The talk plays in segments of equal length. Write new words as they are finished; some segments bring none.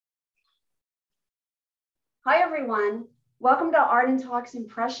Hi, everyone. Welcome to Art and Talk's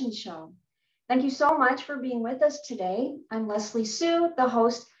Impression Show. Thank you so much for being with us today. I'm Leslie Sue, the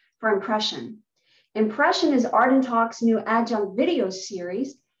host for Impression. Impression is Art and Talk's new adjunct video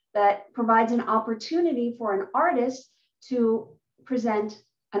series that provides an opportunity for an artist to present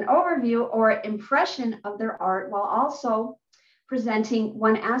an overview or impression of their art while also presenting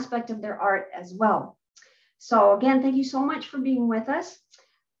one aspect of their art as well. So again, thank you so much for being with us.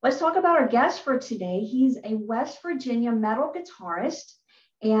 Let's talk about our guest for today. He's a West Virginia metal guitarist,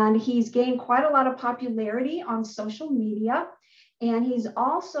 and he's gained quite a lot of popularity on social media. And he's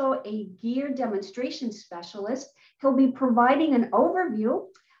also a gear demonstration specialist. He'll be providing an overview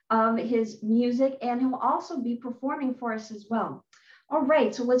of his music, and he'll also be performing for us as well. All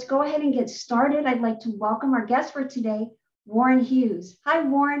right, so let's go ahead and get started. I'd like to welcome our guest for today, Warren Hughes. Hi,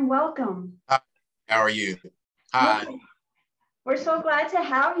 Warren, welcome. Hi, how are you? Hi. We're so glad to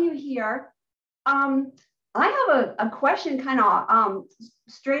have you here. I have a question kind of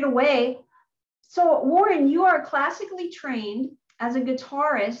straight away. So Warren, you are classically trained as a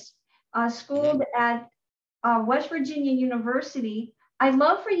guitarist, schooled at West Virginia University. I'd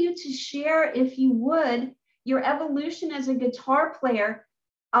love for you to share, if you would, your evolution as a guitar player,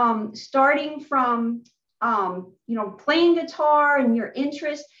 starting from playing guitar and your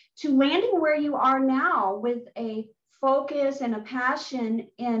interest to landing where you are now with a focus and a passion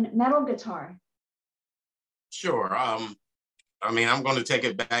in metal guitar. Sure. I'm going to take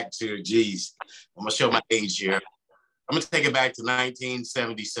it back to, I'm going to show my age here. I'm going to take it back to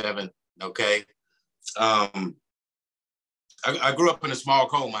 1977. Okay. I grew up in a small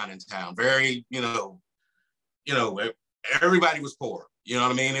coal mining town. Very, everybody was poor. You know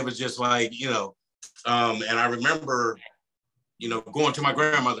what I mean? It was just like, and I remember, going to my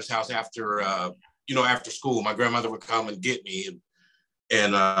grandmother's house after school. My grandmother would come and get me.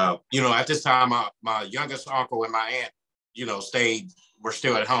 And at this time, my youngest uncle and my aunt, were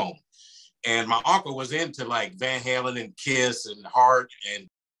still at home. And my uncle was into like Van Halen and Kiss and Heart,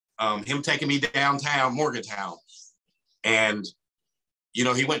 and him taking me downtown, Morgantown. And,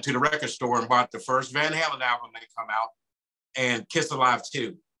 he went to the record store and bought the first Van Halen album that come out and Kiss Alive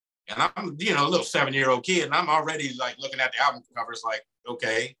 2. And I'm, a little 7-year-old kid, and I'm already like looking at the album covers like,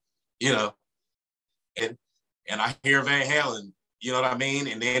 okay, and I hear Van Halen, you know what I mean?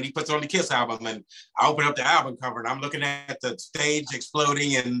 And then he puts on the Kiss album, and I open up the album cover, and I'm looking at the stage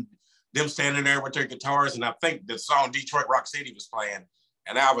exploding and them standing there with their guitars. And I think the song Detroit Rock City was playing.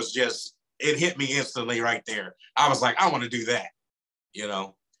 And I was just, it hit me instantly right there. I was like, I want to do that,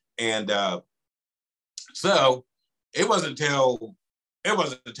 And so it wasn't until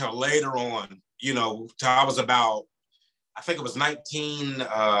later on, till I was about, I think it was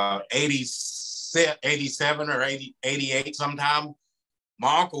 1987 or 88 sometime.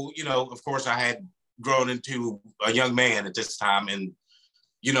 My uncle, of course, I had grown into a young man at this time. And,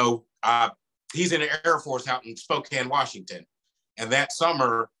 he's in the Air Force out in Spokane, Washington. And that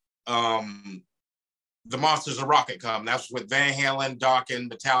summer, the Monsters of Rocket come. That's with Van Halen,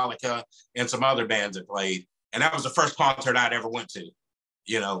 Dokken, Metallica, and some other bands that played. And that was the first concert I'd ever went to,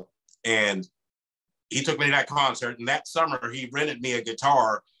 and he took me to that concert. And that summer, he rented me a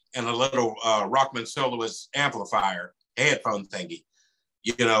guitar and a little Rockman Soloist amplifier, headphone thingy,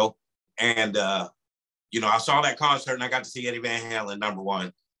 and, I saw that concert and I got to see Eddie Van Halen, number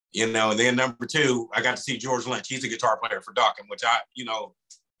one, and then number two, I got to see George Lynch. He's a guitar player for Dokken, which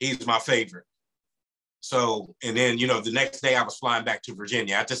he's my favorite. So, and then, the next day I was flying back to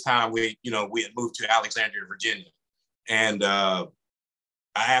Virginia. At this time, we had moved to Alexandria, Virginia. And I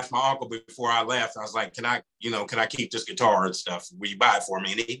asked my uncle before I left, I was like, can I keep this guitar and stuff? Will you buy it for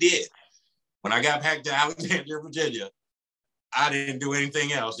me? And he did. When I got back to Alexandria, Virginia, I didn't do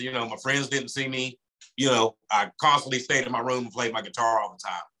anything else. My friends didn't see me. I constantly stayed in my room and played my guitar all the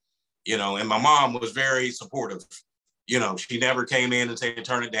time. And my mom was very supportive. She never came in and said,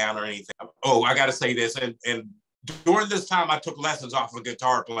 turn it down or anything. Oh, I got to say this. And during this time, I took lessons off a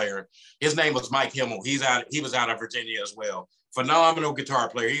guitar player. His name was Mike Himmel. He was out of Virginia as well. Phenomenal guitar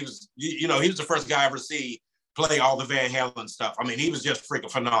player. He was, he was the first guy I ever see play all the Van Halen stuff. I mean, he was just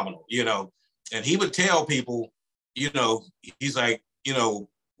freaking phenomenal, and he would tell people, he's like,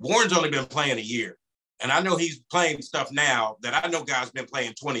 Warren's only been playing a year. And I know he's playing stuff now that I know guys been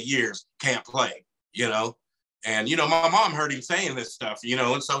playing 20 years can't play, And, my mom heard him saying this stuff,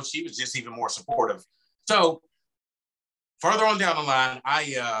 and so she was just even more supportive. So further on down the line,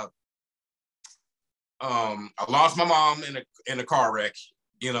 I lost my mom in a car wreck.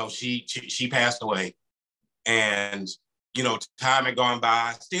 She passed away. And, time had gone by.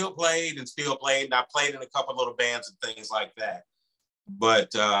 I still played. And I played in a couple little bands and things like that.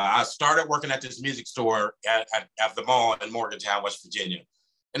 But I started working at this music store at the mall in Morgantown, West Virginia.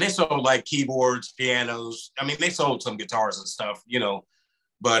 And they sold like keyboards, pianos. I mean, they sold some guitars and stuff, you know.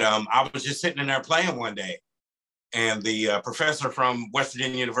 But I was just sitting in there playing one day. And the professor from West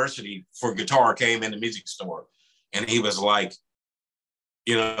Virginia University for guitar came in the music store. And he was like,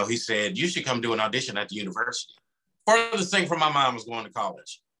 you know, he said, you should come do an audition at the university. Furthest thing from my mind was going to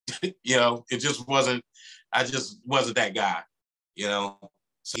college. You know, it just wasn't, I just wasn't that guy, you know.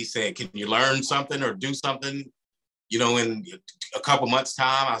 So he said, can you learn something or do something, you know, in a couple months'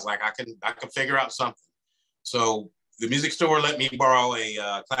 time? I was like, I can figure out something. So the music store let me borrow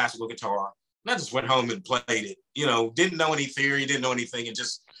a classical guitar. And I just went home and played it, you know, didn't know any theory, didn't know anything, and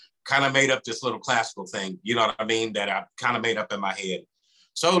just kind of made up this little classical thing, you know what I mean, that I kind of made up in my head.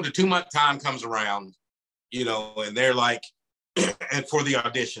 So the 2-month time comes around, you know, and they're like, and for the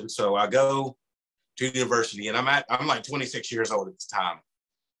audition. So I go to the university, and I'm like 26 years old at the time.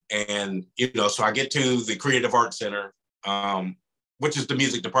 And, you know, so I get to the Creative Arts Center, which is the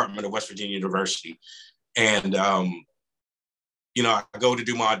music department of West Virginia University. And, you know, I go to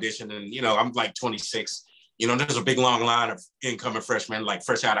do my audition, and, you know, I'm like 26. You know, there's a big long line of incoming freshmen, like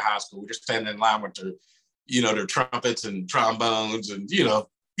fresh out of high school, just standing in line with their, you know, their trumpets and trombones and, you know,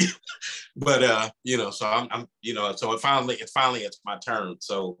 but, you know, so I'm, you know, so it's my turn.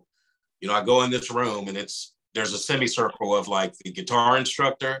 So, you know, I go in this room, and there's a semicircle of like the guitar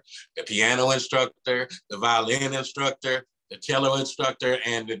instructor, the piano instructor, the violin instructor, the cello instructor,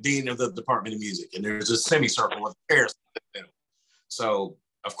 and the dean of the Department of Music. And there's a semicircle with pairs. So,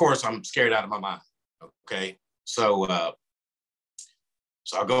 of course, I'm scared out of my mind. Okay. So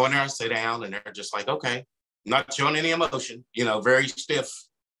I'll go in there, I sit down, and they're just like, okay, not showing any emotion, you know, very stiff,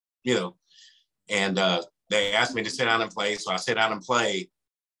 you know. And they asked me to sit down and play. So I sit down and play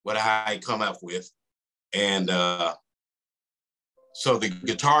what I come up with. And so the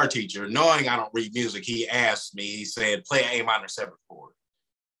guitar teacher, knowing I don't read music, he asked me, he said, play an A minor 7th chord.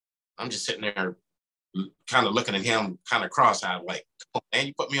 I'm just sitting there kind of looking at him kind of cross-eyed, like, oh, man,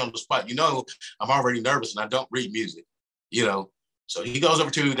 you put me on the spot. You know, I'm already nervous and I don't read music, you know. So he goes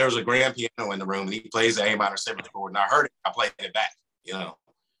over to, there's a grand piano in the room, and he plays the A minor 7th chord, and I heard it, I played it back, you know.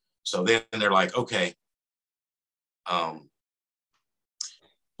 So then they're like, okay,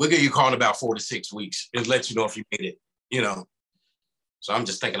 we'll get you a call in about 4 to 6 weeks and let you know if you made it, you know. So I'm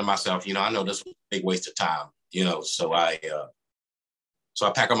just thinking to myself, you know, I know this was a big waste of time, you know. So I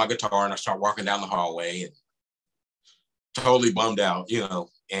pack up my guitar and I start walking down the hallway, and totally bummed out, you know.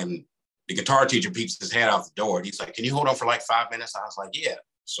 And the guitar teacher peeps his head out the door, and he's like, can you hold on for like 5 minutes? I was like, yeah.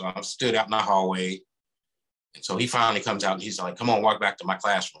 So I stood out in the hallway. And so he finally comes out, and he's like, come on, walk back to my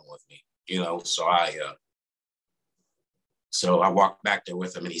classroom with me, you know. So I walked back there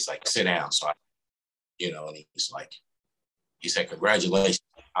with him, and he's like, sit down. So I, you know, and he's like, he said, congratulations.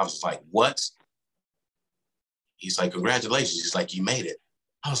 I was like, what? He's like, congratulations. He's like, you made it.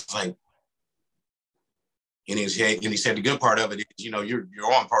 I was like, and he said, the good part of it is, you know, you're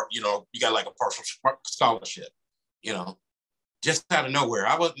on part, you know, you got like a partial scholarship, you know, just out of nowhere.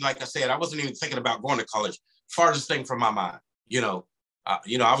 I was, like I said, I wasn't even thinking about going to college. Farthest thing from my mind, you know, I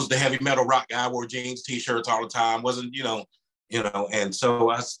was the heavy metal rock guy, wore jeans, t-shirts all the time, wasn't, you know, and so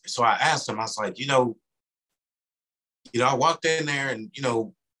I asked him, I was like, you know, I walked in there, and, you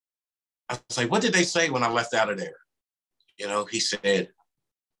know, I was like, what did they say when I left out of there? You know, he said,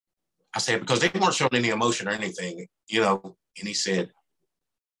 I said, because they weren't showing any emotion or anything, you know, and he said,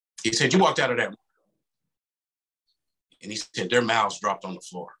 you walked out of that. And he said, their mouths dropped on the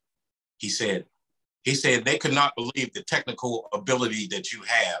floor. He said, they could not believe the technical ability that you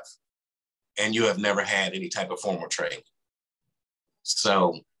have, and you have never had any type of formal training.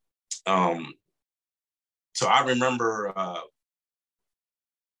 So, so I remember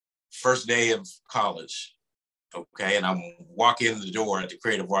first day of college, okay, and I'm walking in the door at the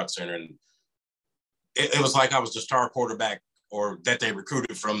Creative Arts Center, and it was like I was the star quarterback, or that they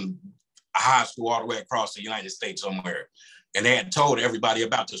recruited from a high school all the way across the United States somewhere. And they had told everybody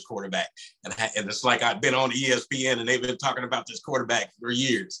about this quarterback. And it's like I'd been on ESPN, and they've been talking about this quarterback for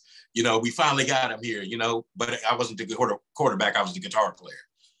years. You know, we finally got him here, you know, but I wasn't the quarterback, I was the guitar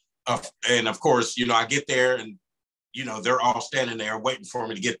player. And of course, you know, I get there, and, you know, they're all standing there waiting for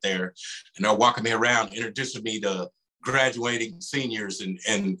me to get there. And they're walking me around, introducing me to graduating seniors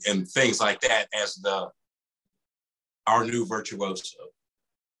and things like that as our new virtuoso.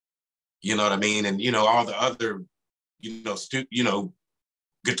 You know what I mean? And, you know, all the other, you know,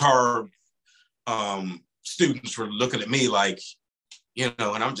 guitar students were looking at me like, you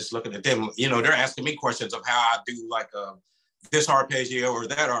know, and I'm just looking at them, you know, they're asking me questions of how I do like this arpeggio or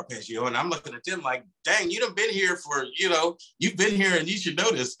that arpeggio. And I'm looking at them like, dang, you done been here for, you've been here and you should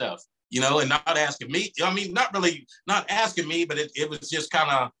know this stuff, and not asking me. I mean, not really not asking me, but it was just kind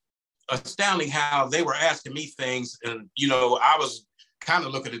of astounding how they were asking me things. And, I was kind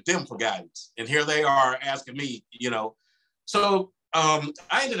of looking at them for guidance. And here they are asking me, So I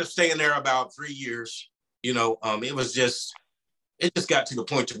ended up staying there about 3 years. It just got to the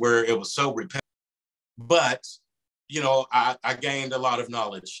point to where it was so repetitive. But, I gained a lot of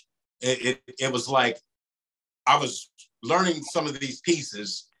knowledge. It was like I was learning some of these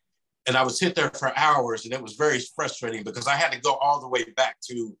pieces and I would sit there for hours, and it was very frustrating because I had to go all the way back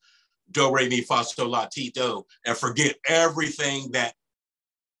to do, re, mi, fa, sol, la, ti, do, and forget everything that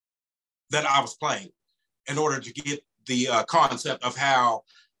I was playing in order to get the concept of how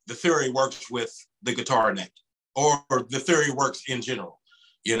the theory works with the guitar neck, or the theory works in general,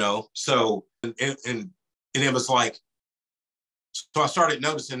 So, and it was like, so I started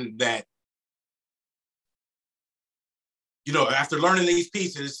noticing that, after learning these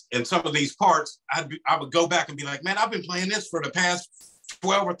pieces and some of these parts, I would go back and be like, man, I've been playing this for the past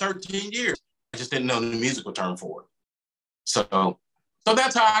 12 or 13 years. I just didn't know the musical term for it. So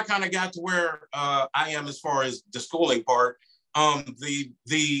that's how I kind of got to where I am as far as the schooling part. As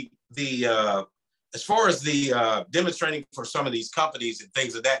far as the demonstrating for some of these companies and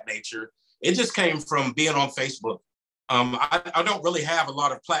things of that nature, it just came from being on Facebook. I don't really have a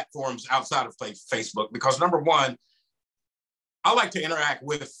lot of platforms outside of Facebook because, number one, I like to interact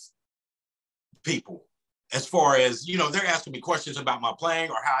with people as far as, they're asking me questions about my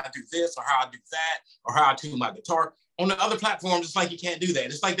playing or how I do this or how I do that or how I tune my guitar. On the other platforms, it's like you can't do that.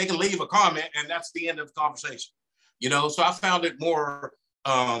 It's like they can leave a comment and that's the end of the conversation, So I found it more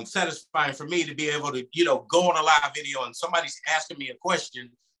satisfying for me to be able to, go on a live video and somebody's asking me a question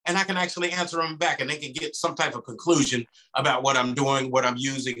and I can actually answer them back and they can get some type of conclusion about what I'm doing, what I'm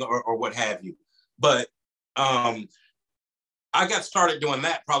using, or what have you. But I got started doing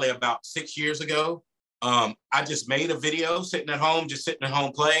that probably about 6 years ago. I just made a video sitting at home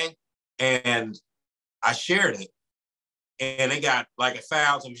playing, and I shared it. And it got like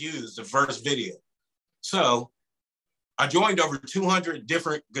 1,000 views, the first video. So I joined over 200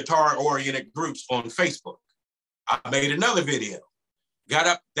 different guitar-oriented groups on Facebook. I made another video. Got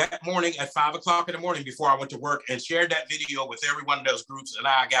up that morning at 5 o'clock in the morning before I went to work and shared that video with every one of those groups. And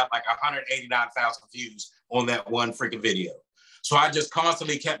I got like 189,000 views on that one freaking video. So I just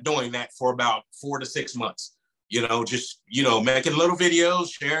constantly kept doing that for about 4 to 6 months, making little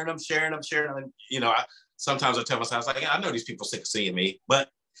videos, sharing them. Sometimes I tell myself, I was like, I know these people sick of seeing me, but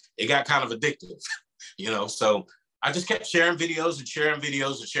it got kind of addictive, So I just kept sharing videos,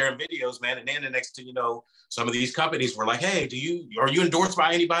 man. And then the next thing you know, some of these companies were like, hey, are you endorsed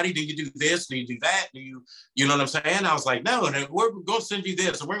by anybody? Do you do this? Do you do that? You know what I'm saying? I was like, no, we're going to send you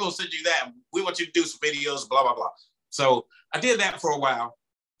this and we're going to send you that. We want you to do some videos, blah, blah, blah. So I did that for a while,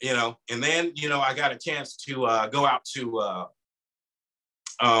 and then, I got a chance to go out to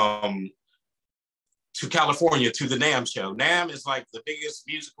California to the NAMM show. NAMM is like the biggest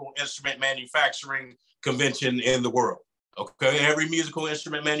musical instrument manufacturing convention in the world. Okay, every musical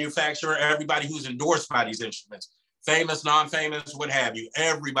instrument manufacturer, everybody who's endorsed by these instruments, famous, non-famous, what have you,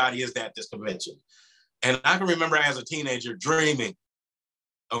 everybody is at this convention. And I can remember as a teenager dreaming,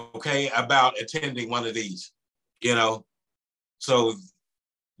 about attending one of these, So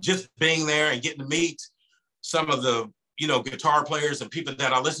just being there and getting to meet some of the, guitar players and people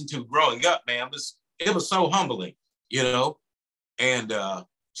that I listened to growing up, man, it was so humbling, And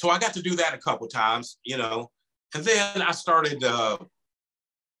so I got to do that a couple of times, and then I started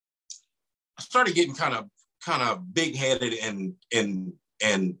getting kind of big-headed and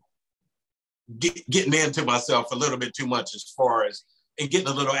getting into myself a little bit too much as far as, and getting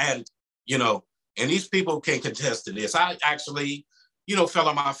a little attitude, and these people can contest to this. I actually, fell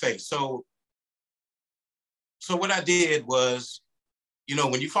on my face. So what I did was,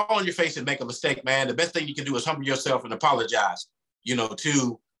 when you fall on your face and make a mistake, man, the best thing you can do is humble yourself and apologize,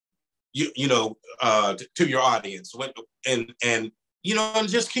 to your audience, and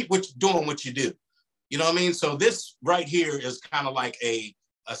just keep doing what you do. You know what I mean? So this right here is kind of like a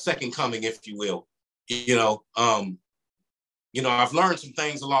second coming, if you will. I've learned some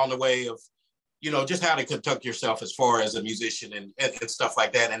things along the way of, just how to conduct yourself as far as a musician and stuff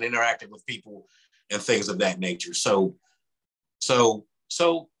like that, and interacting with people and things of that nature. So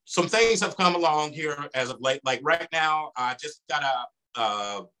some things have come along here as of late. Like right now, I just got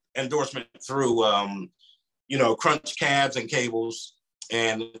a endorsement through, Crunch cabs and cables.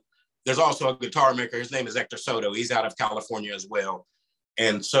 And there's also a guitar maker. His name is Hector Soto. He's out of California as well.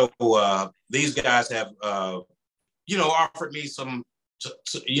 And so these guys have, offered me some,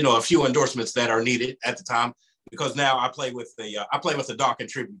 a few endorsements that are needed at the time, because now I play with the Dokken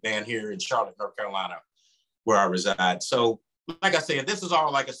tribute band here in Charlotte, North Carolina, where I reside. So, like I said, this is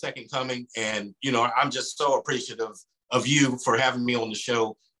all like a second coming, and I'm just so appreciative of you for having me on the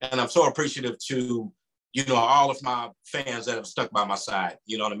show, and I'm so appreciative to all of my fans that have stuck by my side.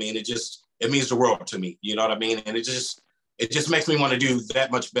 You know what I mean? It means the world to me. You know what I mean? And it just makes me want to do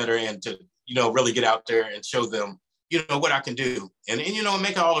that much better, and to really get out there and show them what I can do, and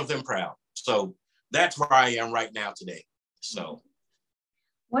make all of them proud. So that's where I am right now today. So.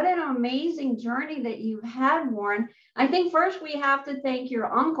 What an amazing journey that you've had, Warren. I think first we have to thank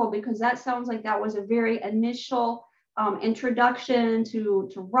your uncle, because that sounds like that was a very initial introduction to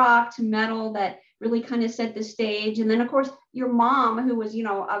rock, to metal, that really kind of set the stage. And then, of course, your mom, who was,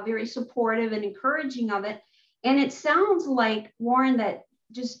 very supportive and encouraging of it. And it sounds like, Warren, that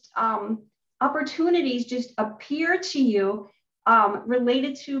just opportunities just appear to you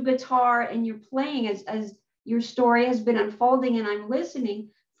related to guitar and your playing as your story has been unfolding, and I'm listening,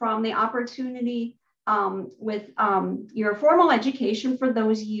 from the opportunity with your formal education for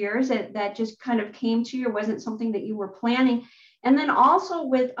those years that just kind of came to you, wasn't something that you were planning. And then also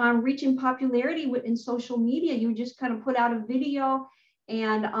with reaching popularity in social media, you just kind of put out a video,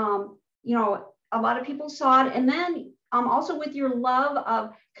 and a lot of people saw it. And then also with your love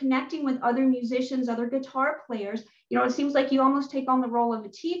of connecting with other musicians, other guitar players, it seems like you almost take on the role of a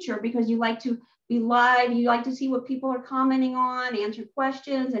teacher, because you like to be live, you like to see what people are commenting on, answer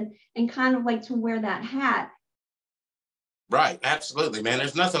questions, and kind of like to wear that hat. Right, absolutely, man.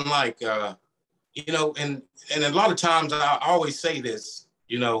 There's nothing like, and a lot of times I always say this,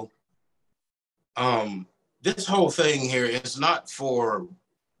 this whole thing here is not for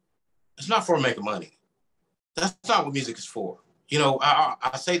making money. That's not what music is for.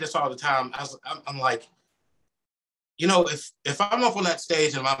 I say this all the time. I'm like, if I'm up on that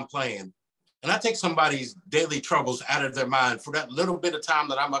stage and I'm playing, and I take somebody's daily troubles out of their mind for that little bit of time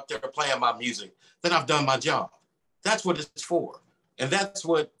that I'm up there playing my music, then I've done my job. That's what it's for. And that's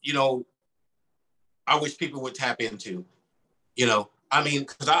what, I wish people would tap into,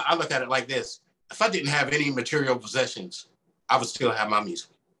 because I look at it like this. If I didn't have any material possessions, I would still have my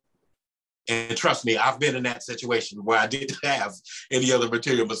music. And trust me, I've been in that situation where I didn't have any other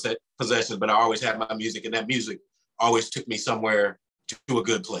material possessions, but I always had my music, and that music always took me somewhere to a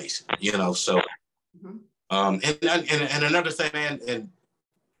good place, so. Mm-hmm. And another thing, man, and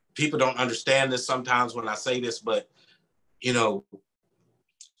people don't understand this sometimes when I say this, but,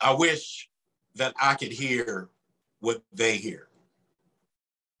 I wish that I could hear what they hear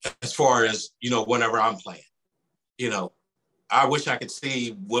as far as, whenever I'm playing, I wish I could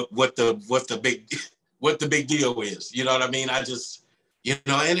see what the big deal is. You know what I mean? I just,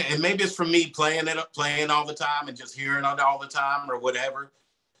 and maybe it's for me playing all the time and just hearing it all the time or whatever.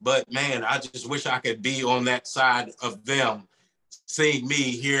 But man, I just wish I could be on that side of them, seeing me,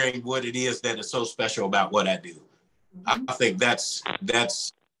 hearing what it is that is so special about what I do. Mm-hmm. I think that's I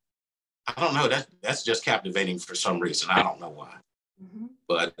don't know, that's just captivating for some reason. I don't know why. Mm-hmm.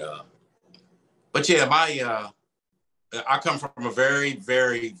 But yeah, I come from a very,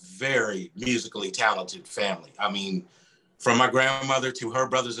 very, very musically talented family. I mean, from my grandmother to her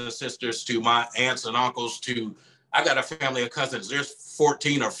brothers and sisters to my aunts and uncles I got a family of cousins. There's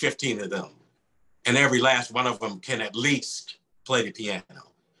 14 or 15 of them. And every last one of them can at least play the piano.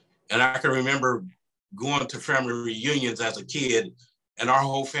 And I can remember going to family reunions as a kid and our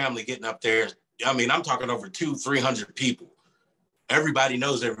whole family getting up there. I mean, I'm talking over 200-300 people. Everybody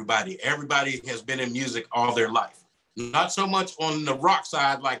knows everybody. Everybody has been in music all their life. Not so much on the rock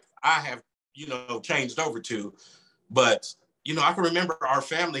side like I have, changed over to, but, I can remember our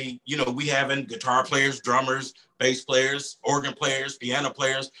family, we having guitar players, drummers, bass players, organ players, piano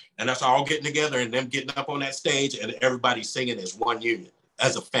players, and us all getting together and them getting up on that stage and everybody singing as one unit,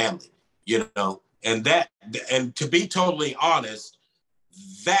 as a family, and to be totally honest,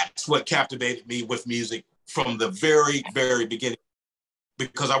 that's what captivated me with music from the very, very beginning.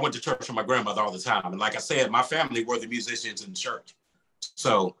 Because I went to church with my grandmother all the time. And like I said, my family were the musicians in church.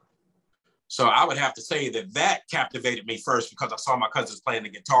 So I would have to say that captivated me first, because I saw my cousins playing the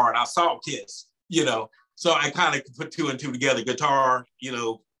guitar and I saw Kiss, so I kind of put two and two together, guitar,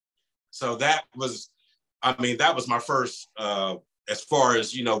 so that was my first, as far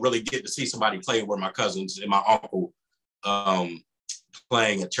as, really getting to see somebody play, were my cousins and my uncle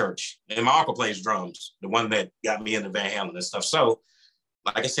playing at church. And my uncle plays drums, the one that got me into Van Halen and stuff. So,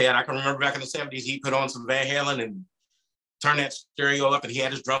 like I said, I can remember back in the 70s, he put on some Van Halen and turned that stereo up, and he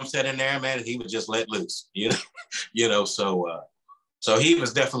had his drum set in there, man, and he would just let loose, so he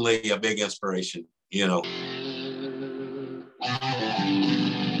was definitely a big inspiration,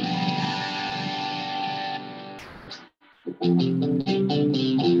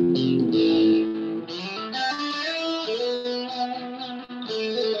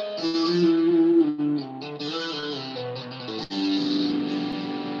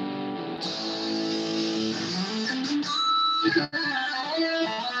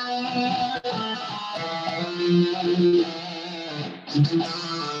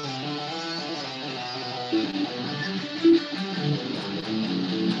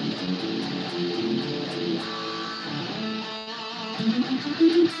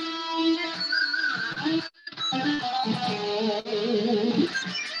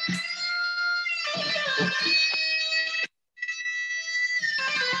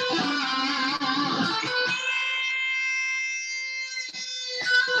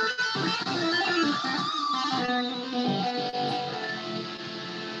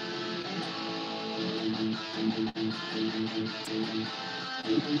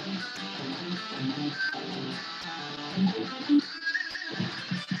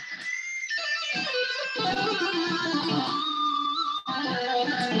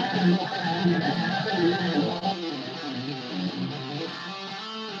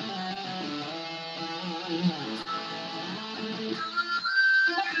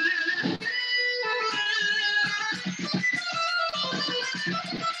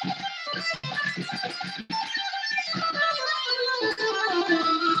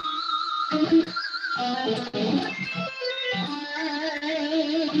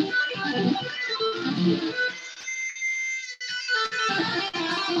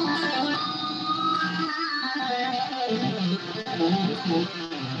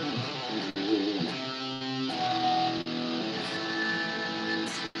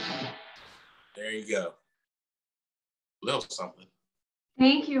 There you go. A little something.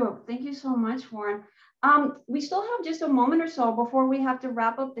 Thank you. Thank you so much, Warren. We still have just a moment or so before we have to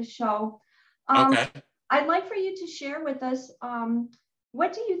wrap up the show. Okay. I'd like for you to share with us,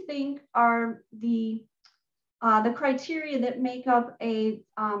 what do you think are the criteria that make up a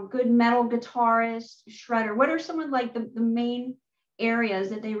good metal guitarist, shredder? What are some of like the main areas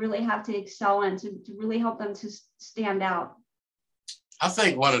that they really have to excel in to really help them to stand out? I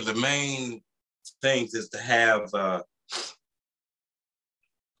think one of the main things is to have a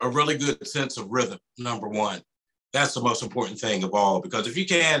really good sense of rhythm. Number one, that's the most important thing of all, because if you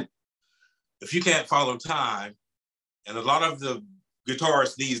can't follow time, and a lot of the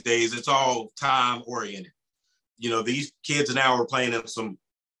guitarists these days, it's all time oriented. You know, these kids now are playing in some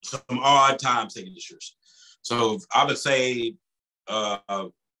odd time signatures. So I would say,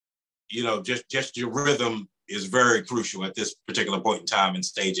 you know, just your rhythm is very crucial at this particular point in time and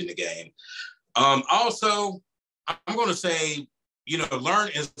stage in the game. Also, I'm going to say, you know, learn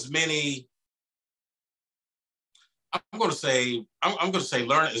as many. I'm going to say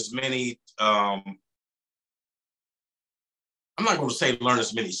learn as many. I'm not going to say learn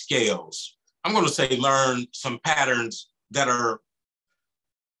as many scales. I'm going to say learn some patterns that are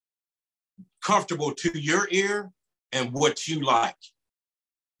comfortable to your ear and what you like.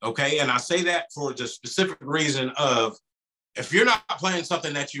 Okay, and I say that for the specific reason of, if you're not playing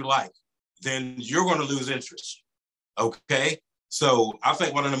something that you like, then you're going to lose interest. Okay, so I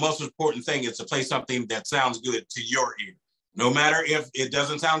think one of the most important things is to play something that sounds good to your ear, no matter if it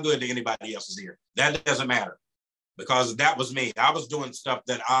doesn't sound good to anybody else's ear. That doesn't matter, because that was me. I was doing stuff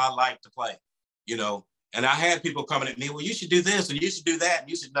that I like to play, you know, and I had people coming at me, well, you should do this and you should do that. And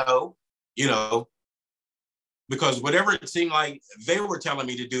you should know, you know, because whatever it seemed like they were telling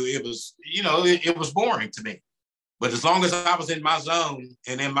me to do, it was, you know, it was boring to me. But as long as I was in my zone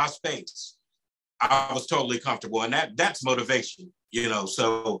and in my space, I was totally comfortable. And that's motivation, you know.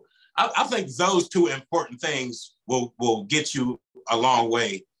 So I think those two important things will get you a long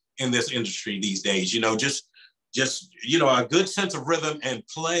way in this industry these days. You know, just you know, a good sense of rhythm and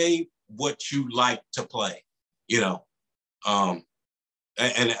play what you like to play, you know. And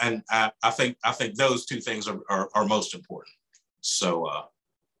I think those two things are most important. So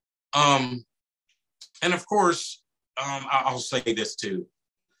and of course, I'll say this too: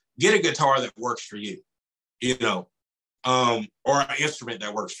 get a guitar that works for you, you know, or an instrument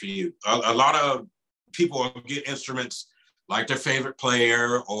that works for you. A lot of people get instruments like their favorite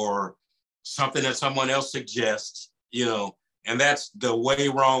player or something that someone else suggests, you know, and that's the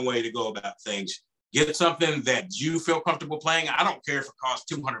wrong way to go about things. Get something that you feel comfortable playing. I don't care if it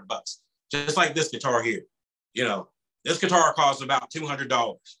costs $200, just like this guitar here. You know, this guitar costs about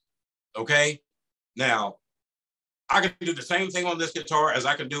 $200. Okay. Now, I can do the same thing on this guitar as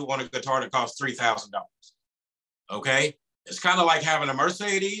I can do on a guitar that costs $3,000. Okay. It's kind of like having a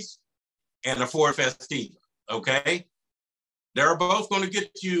Mercedes and a Ford Festiva. Okay. They're both going to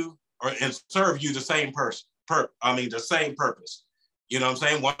get you and serve you the same person. the same purpose. You know what I'm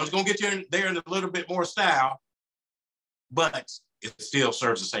saying? One's gonna get you in there in a little bit more style, but it still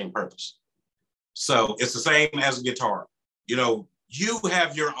serves the same purpose. So it's the same as a guitar. You know, you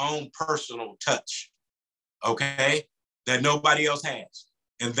have your own personal touch, okay, that nobody else has.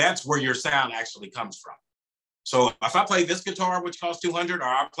 And that's where your sound actually comes from. So if I play this guitar, which costs $200, or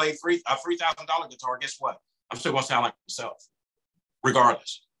I play a $3,000 guitar, guess what? I'm still gonna sound like myself,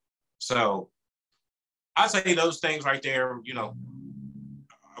 regardless. So I say those things right there, you know,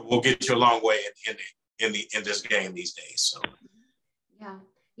 will get you a long way in this game these days. So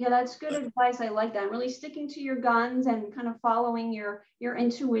yeah, that's good advice. I like that. Really sticking to your guns and kind of following your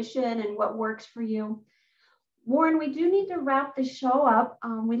intuition and what works for you. Warren, we do need to wrap the show up.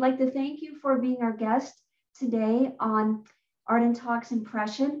 We'd like to thank you for being our guest today on Art and Talks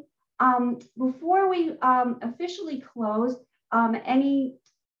Impression. Before we officially close, any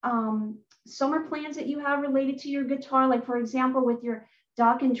summer plans that you have related to your guitar, like for example, with your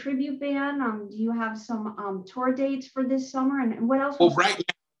Dokken tribute band, do you have some tour dates for this summer, and what else? Well, right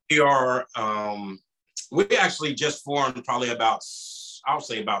now we actually just formed probably about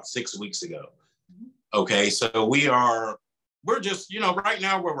 6 weeks ago. Okay, so we're just, you know, right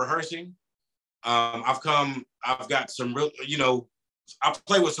now we're rehearsing. I've got some real, you know, I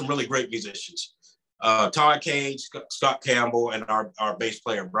play with some really great musicians. Todd Cage, Scott Campbell, and our bass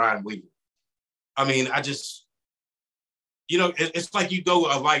player, Brian Weaver. I mean, I just, you know, it's like you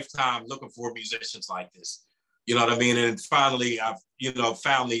go a lifetime looking for musicians like this. You know what I mean? And finally, I've, you know,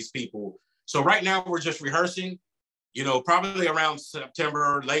 found these people. So right now we're just rehearsing. You know, probably around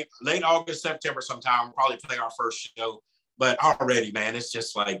September, late August, September sometime, we'll probably play our first show. But already, man, it's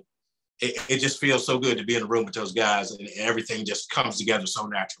just like, it just feels so good to be in the room with those guys, and everything just comes together so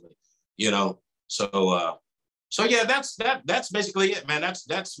naturally, you know? So yeah, that's basically it, man.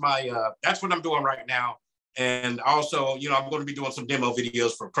 That's what I'm doing right now. And also, you know, I'm going to be doing some demo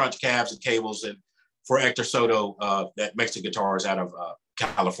videos for Crunch Cabs and Cables, and for Hector Soto, that makes the guitars out of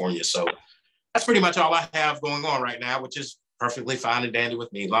California. So that's pretty much all I have going on right now, which is perfectly fine and dandy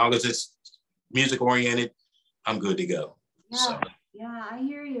with me. As long as it's music oriented, I'm good to go. Yeah, I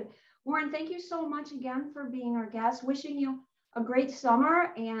hear you. Warren, thank you so much again for being our guest. Wishing you a great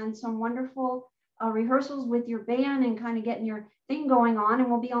summer and some wonderful rehearsals with your band and kind of getting your thing going on. And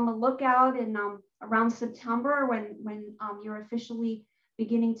we'll be on the lookout in around September when you're officially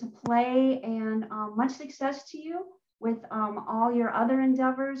beginning to play. And much success to you with all your other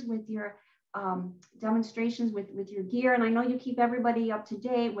endeavors, with your demonstrations, with your gear. And I know you keep everybody up to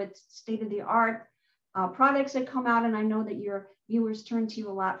date with state-of-the-art products that come out. And I know that your viewers turn to you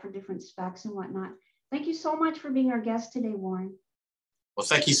a lot for different specs and whatnot. Thank you so much for being our guest today, Warren. Well,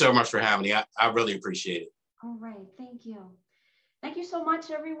 thank you so much for having me. I really appreciate it. All right, thank you. Thank you so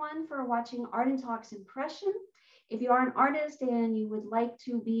much, everyone, for watching Art and Talks Impression. If you are an artist and you would like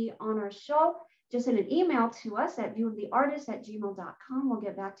to be on our show, just send an email to us at viewoftheartist@gmail.com. We'll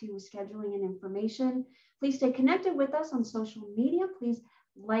get back to you with scheduling and information. Please stay connected with us on social media. Please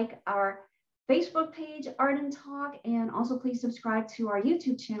like our Facebook page, Art and Talk, and also please subscribe to our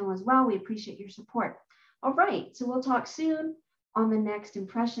YouTube channel as well. We appreciate your support. All right, so we'll talk soon on the next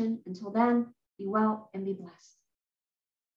impression. Until then, be well and be blessed.